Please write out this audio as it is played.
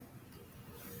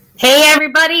Hey,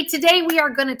 everybody. Today we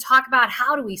are going to talk about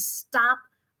how do we stop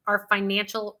our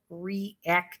financial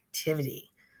reactivity.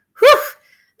 Whew,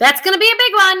 that's going to be a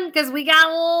big one because we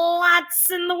got lots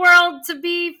in the world to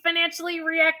be financially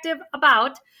reactive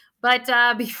about.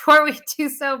 But before we do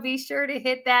so, be sure to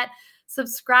hit that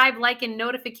subscribe, like, and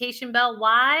notification bell.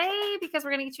 Why? Because we're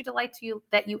going to get you to lights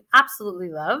that you absolutely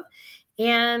love.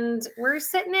 And we're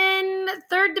sitting in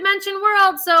third dimension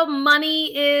world. So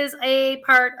money is a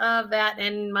part of that,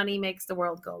 and money makes the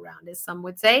world go round, as some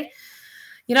would say.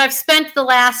 You know, I've spent the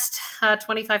last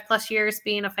 25 plus years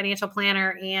being a financial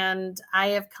planner, and I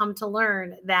have come to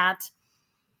learn that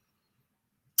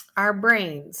our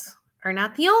brains are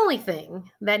not the only thing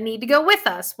that need to go with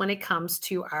us when it comes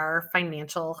to our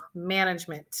financial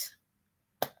management.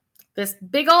 This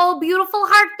big old beautiful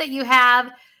heart that you have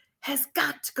has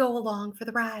got to go along for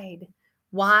the ride.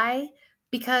 Why?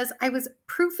 Because I was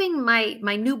proofing my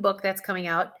new book that's coming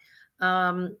out,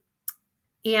 and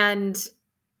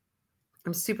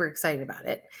I'm super excited about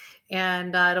it.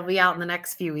 And it'll be out in the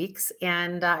next few weeks.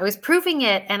 And I was proofing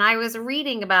it, and I was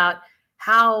reading about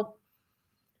how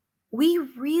we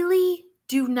really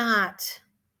do not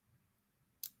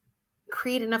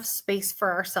create enough space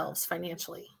for ourselves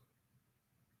financially.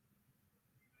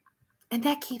 And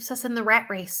that keeps us in the rat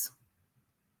race.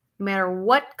 No matter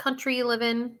what country you live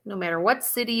in, no matter what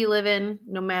city you live in,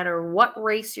 no matter what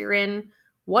race you're in,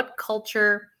 what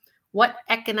culture, what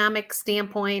economic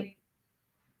standpoint,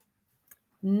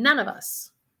 none of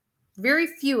us, very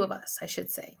few of us, I should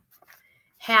say,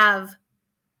 have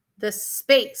the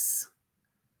space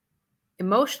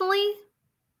emotionally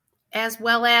as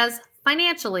well as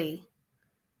financially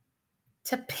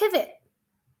to pivot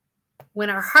when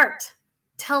our heart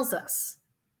tells us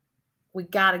we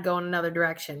got to go in another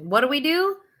direction. What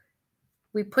do?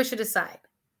 We push it aside.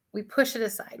 We push it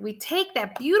aside. We take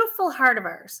that beautiful heart of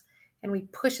ours and we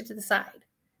push it to the side.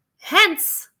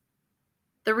 Hence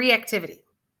the reactivity.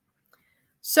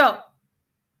 So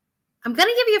I'm going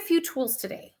to give you a few tools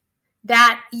today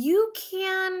that you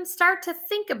can start to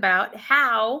think about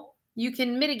how you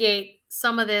can mitigate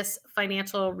some of this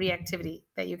financial reactivity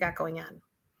that you got going on.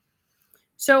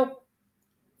 So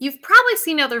you've probably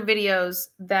seen other videos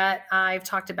that I've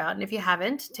talked about. And if you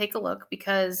haven't, take a look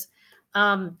because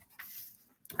I'll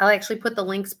actually put the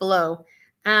links below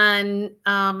on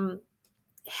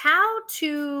how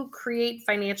to create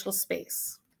financial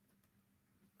space.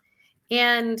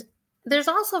 And there's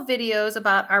also videos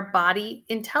about our body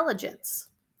intelligence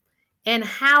and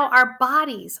how our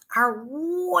bodies are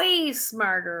way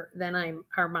smarter than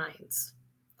our minds.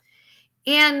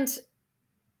 And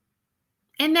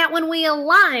that when we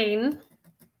align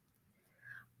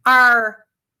our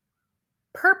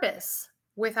purpose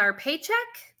with our paycheck,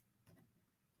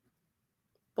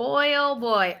 boy, oh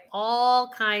boy, all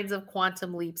kinds of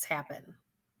quantum leaps happen.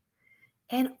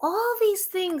 And all these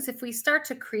things, if we start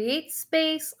to create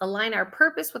space, align our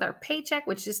purpose with our paycheck,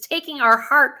 which is taking our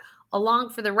heart along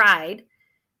for the ride,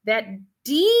 that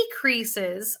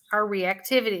decreases our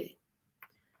reactivity.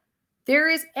 There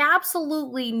is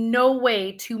absolutely no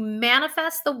way to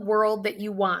manifest the world that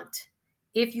you want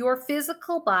if your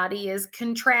physical body is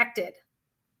contracted.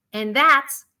 And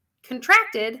that's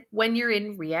contracted when you're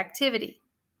in reactivity.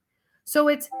 So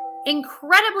it's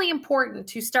incredibly important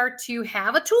to start to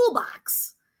have a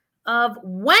toolbox of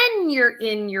when you're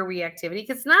in your reactivity,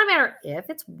 because it's not a matter if,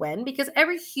 it's when, because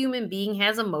every human being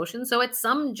has emotions. So at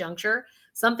some juncture,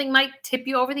 something might tip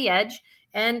you over the edge.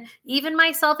 And even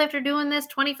myself, after doing this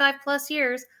 25 plus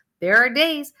years, there are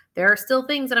days, there are still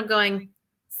things that I'm going,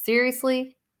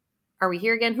 seriously? Are we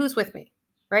here again? Who's with me?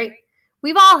 Right?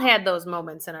 We've all had those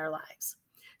moments in our lives.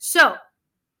 So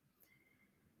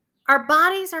our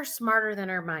bodies are smarter than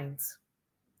our minds,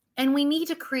 and we need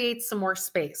to create some more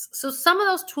space. So some of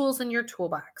those tools in your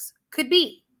toolbox could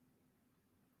be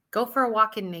go for a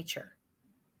walk in nature.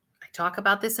 I talk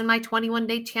about this in my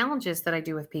 21-day challenges that I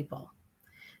do with people.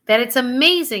 That it's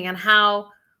amazing on how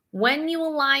when you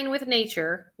align with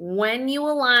nature, when you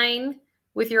align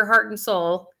with your heart and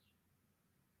soul,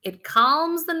 it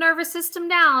calms the nervous system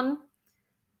down,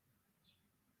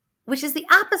 which is the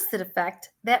opposite effect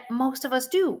that most of us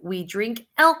do. We drink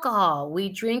alcohol,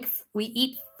 we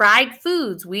eat fried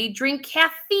foods, we drink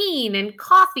caffeine and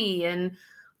coffee and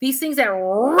these things that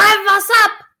rev us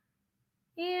up.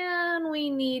 And we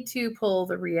need to pull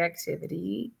the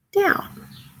reactivity down.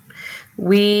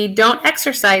 We don't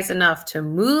exercise enough to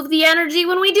move the energy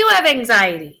when we do have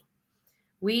anxiety.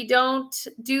 We don't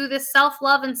do the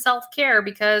self-love and self-care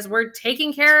because we're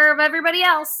taking care of everybody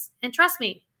else. And trust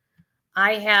me,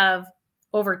 I have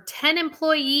over 10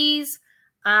 employees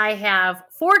I have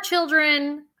 4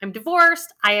 children. I'm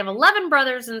divorced. I have 11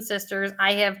 brothers and sisters.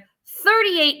 I have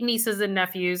 38 nieces and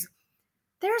nephews.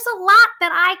 There's a lot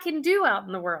that I can do out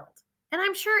in the world. And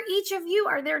I'm sure each of you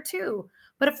are there too.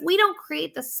 But if we don't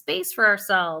create the space for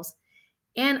ourselves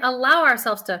and allow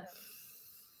ourselves to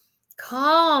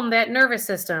calm that nervous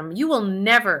system, you will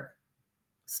never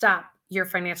stop your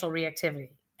financial reactivity.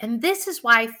 And this is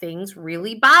why things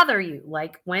really bother you,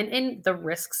 like when in the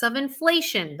risks of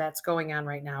inflation that's going on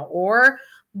right now, or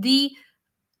the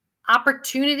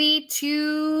opportunity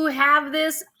to have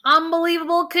this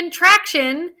unbelievable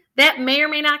contraction that may or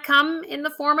may not come in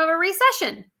the form of a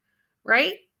recession,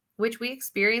 right? Which we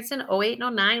experienced in 08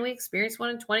 and 09. We experienced one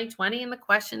in 2020. And the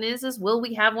question is will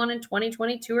we have one in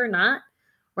 2022 or not,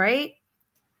 right?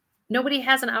 Nobody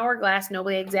has an hourglass.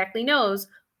 Nobody exactly knows.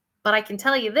 But I can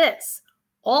tell you this.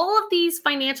 All of these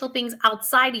financial things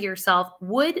outside of yourself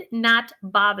would not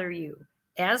bother you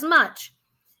as much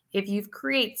if you've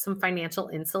created some financial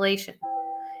insulation.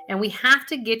 And we have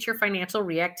to get your financial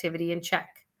reactivity in check.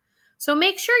 So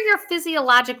make sure you're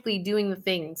physiologically doing the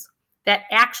things that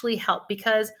actually help,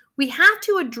 because we have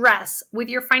to address with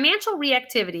your financial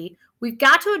reactivity, we've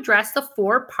got to address the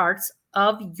 4 parts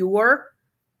of your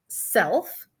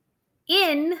self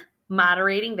in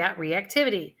moderating that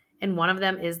reactivity. And one of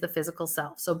them is the physical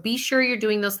self. So be sure you're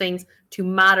doing those things to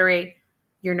moderate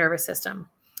your nervous system.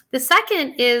 The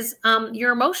second is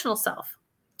your emotional self.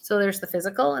 So there's the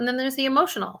physical and then there's the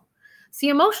emotional. So the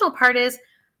emotional part is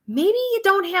maybe you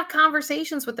don't have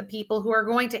conversations with the people who are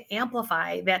going to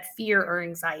amplify that fear or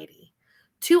anxiety.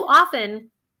 Too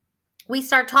often we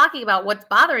start talking about what's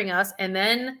bothering us and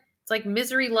then it's like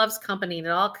misery loves company and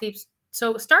it all keeps.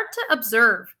 So start to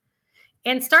observe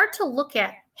and start to look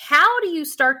at how do you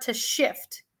start to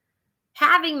shift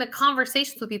having the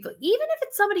conversations with people, even if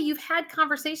it's somebody you've had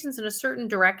conversations in a certain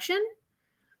direction,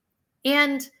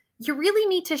 and you really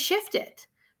need to shift it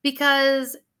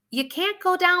because you can't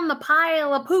go down the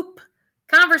pile of poop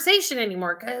conversation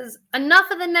anymore because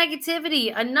enough of the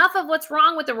negativity, enough of what's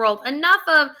wrong with the world, enough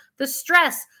of the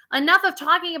stress, enough of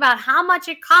talking about how much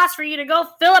it costs for you to go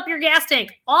fill up your gas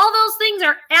tank. All those things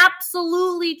are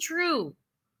absolutely true,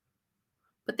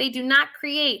 but they do not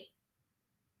create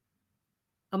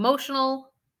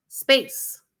emotional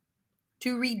space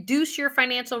to reduce your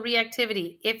financial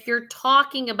reactivity if you're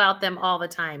talking about them all the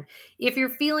time. If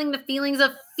you're feeling the feelings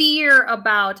of fear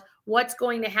about what's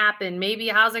going to happen, maybe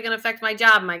how's it going to affect my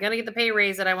job? Am I going to get the pay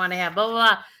raise that I want to have? Blah, blah,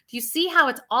 blah. Do you see how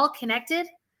it's all connected?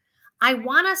 I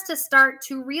want us to start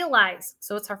to realize,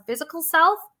 so it's our physical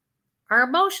self, our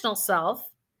emotional self,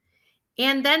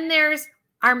 and then there's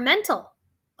our mental.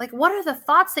 Like, what are the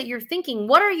thoughts that you're thinking?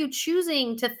 What are you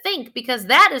choosing to think? Because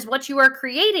that is what you are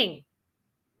creating.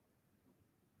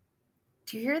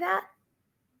 Do you hear that?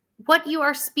 What you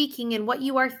are speaking and what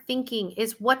you are thinking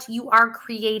is what you are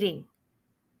creating.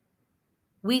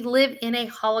 We live in a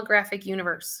holographic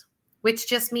universe, which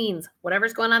just means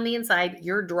whatever's going on the inside,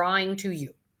 you're drawing to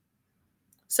you.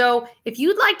 So if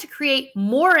you'd like to create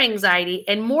more anxiety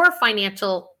and more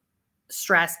financial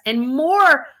stress and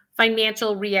more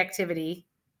financial reactivity,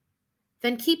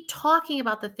 then keep talking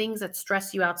about the things that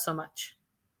stress you out so much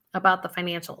about the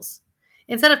financials.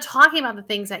 Instead of talking about the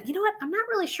things that, you know what, I'm not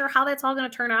really sure how that's all going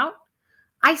to turn out.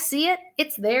 I see it.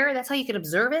 It's there. That's how you can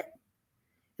observe it.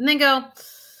 And then go,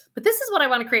 but this is what I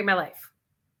want to create in my life.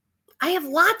 I have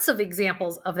lots of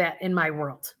examples of that in my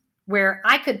world where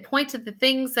I could point to the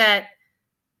things that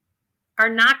are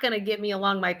not going to get me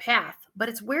along my path, but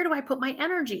it's where do I put my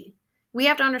energy? We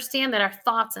have to understand that our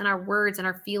thoughts and our words and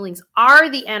our feelings are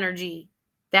the energy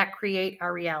that create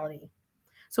our reality.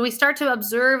 So we start to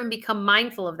observe and become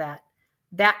mindful of that.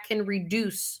 That can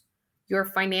reduce your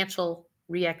financial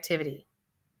reactivity.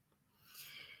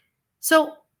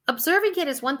 So observing it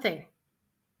is one thing.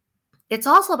 It's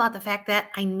also about the fact that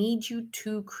I need you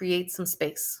to create some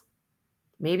space.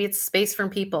 Maybe it's space from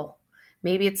people.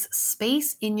 Maybe it's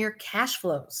space in your cash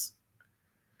flows.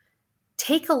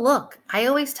 Take a look. I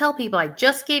always tell people, I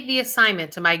just gave the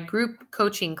assignment to my group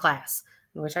coaching class,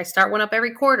 in which I start one up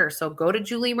every quarter. So go to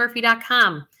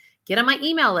juliemurphy.com, get on my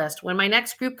email list. When my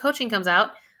next group coaching comes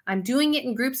out, I'm doing it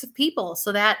in groups of people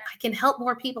so that I can help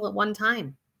more people at one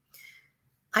time.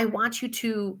 I want you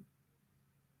to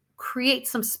create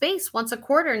some space once a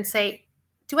quarter and say,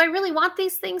 do I really want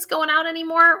these things going out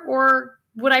anymore? Or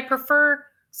would I prefer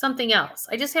something else?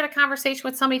 I just had a conversation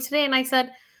with somebody today and I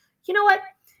said, you know what?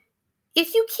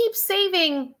 If you keep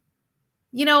saving,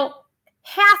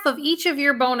 half of each of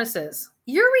your bonuses,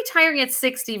 you're retiring at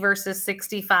 60 versus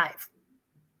 65.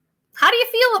 How do you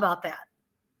feel about that?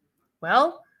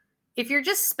 Well, If you're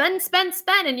just spend,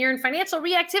 and you're in financial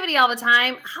reactivity all the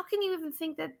time, how can you even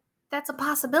think that that's a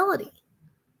possibility?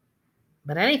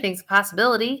 But anything's a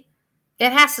possibility.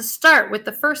 It has to start with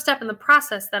the first step in the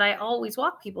process that I always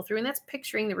walk people through, and that's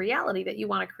picturing the reality that you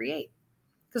want to create.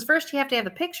 Because first you have to have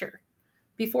the picture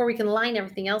before we can line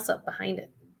everything else up behind it.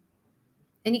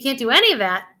 And you can't do any of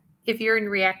that if you're in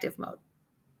reactive mode.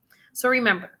 So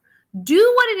remember,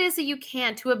 do what it is that you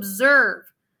can to observe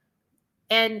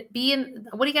and be in.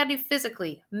 What do you got to do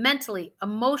physically, mentally,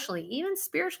 emotionally, even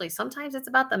spiritually? Sometimes it's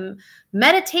about the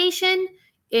meditation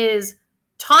is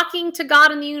talking to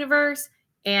God in the universe,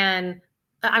 and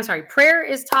prayer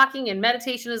is talking and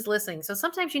meditation is listening. So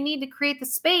sometimes you need to create the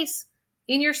space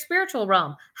in your spiritual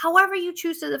realm. However you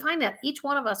choose to define that, each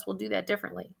one of us will do that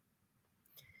differently.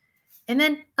 And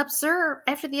then observe.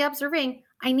 After the observing,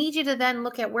 I need you to then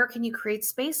look at where can you create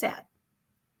space at?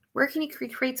 Where can you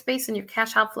create space in your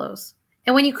cash outflows?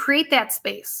 And when you create that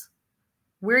space,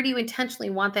 where do you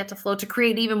intentionally want that to flow to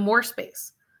create even more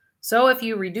space? So if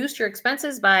you reduced your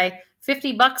expenses by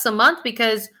 $50 a month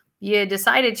because you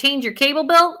decided to change your cable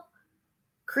bill,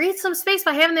 create some space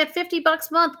by having that $50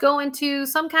 a month go into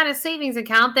some kind of savings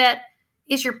account that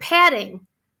is your padding.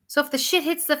 So if the shit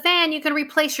hits the fan, you can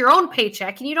replace your own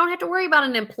paycheck and you don't have to worry about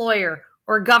an employer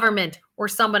or government or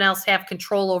someone else have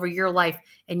control over your life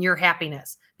and your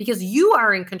happiness, because you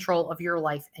are in control of your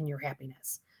life and your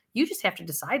happiness. You just have to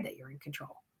decide that you're in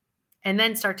control and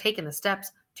then start taking the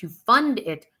steps to fund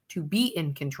it to be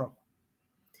in control.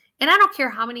 And I don't care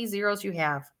how many zeros you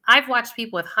have. I've watched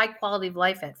people with high quality of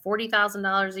life at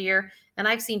 $40,000 a year, and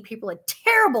I've seen people at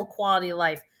terrible quality of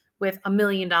life with $1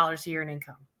 million a year in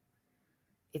income.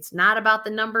 It's not about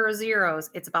the number of zeros.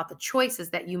 It's about the choices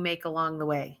that you make along the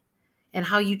way and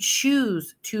how you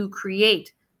choose to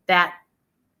create that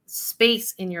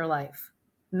space in your life,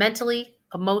 mentally,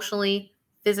 emotionally,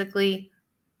 physically,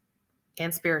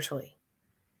 and spiritually.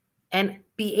 And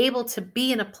be able to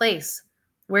be in a place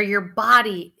where your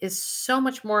body is so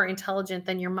much more intelligent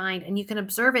than your mind, and you can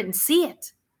observe it and see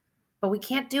it. But we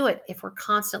can't do it if we're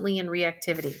constantly in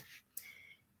reactivity.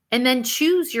 And then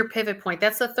choose your pivot point.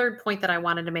 That's the third point that I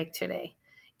wanted to make today,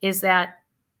 is that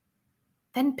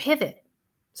then pivot.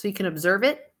 So you can observe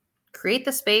it, create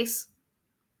the space,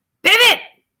 pivot.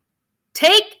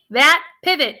 Take that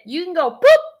pivot. You can go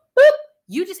boop, boop.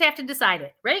 You just have to decide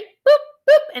it, right? Boop,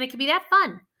 boop. And it can be that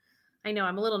fun. I know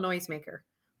I'm a little noisemaker,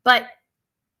 but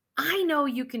I know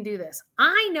you can do this.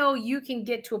 I know you can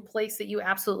get to a place that you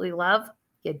absolutely love.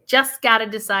 You just got to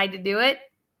decide to do it.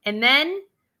 And then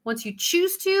once you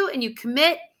choose to and you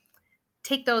commit,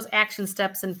 take those action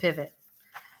steps and pivot.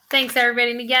 Thanks,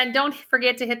 everybody. And again, don't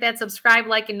forget to hit that subscribe,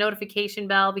 like, and notification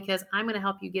bell, because I'm going to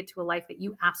help you get to a life that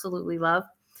you absolutely love.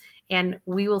 And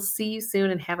we will see you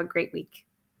soon, and have a great week.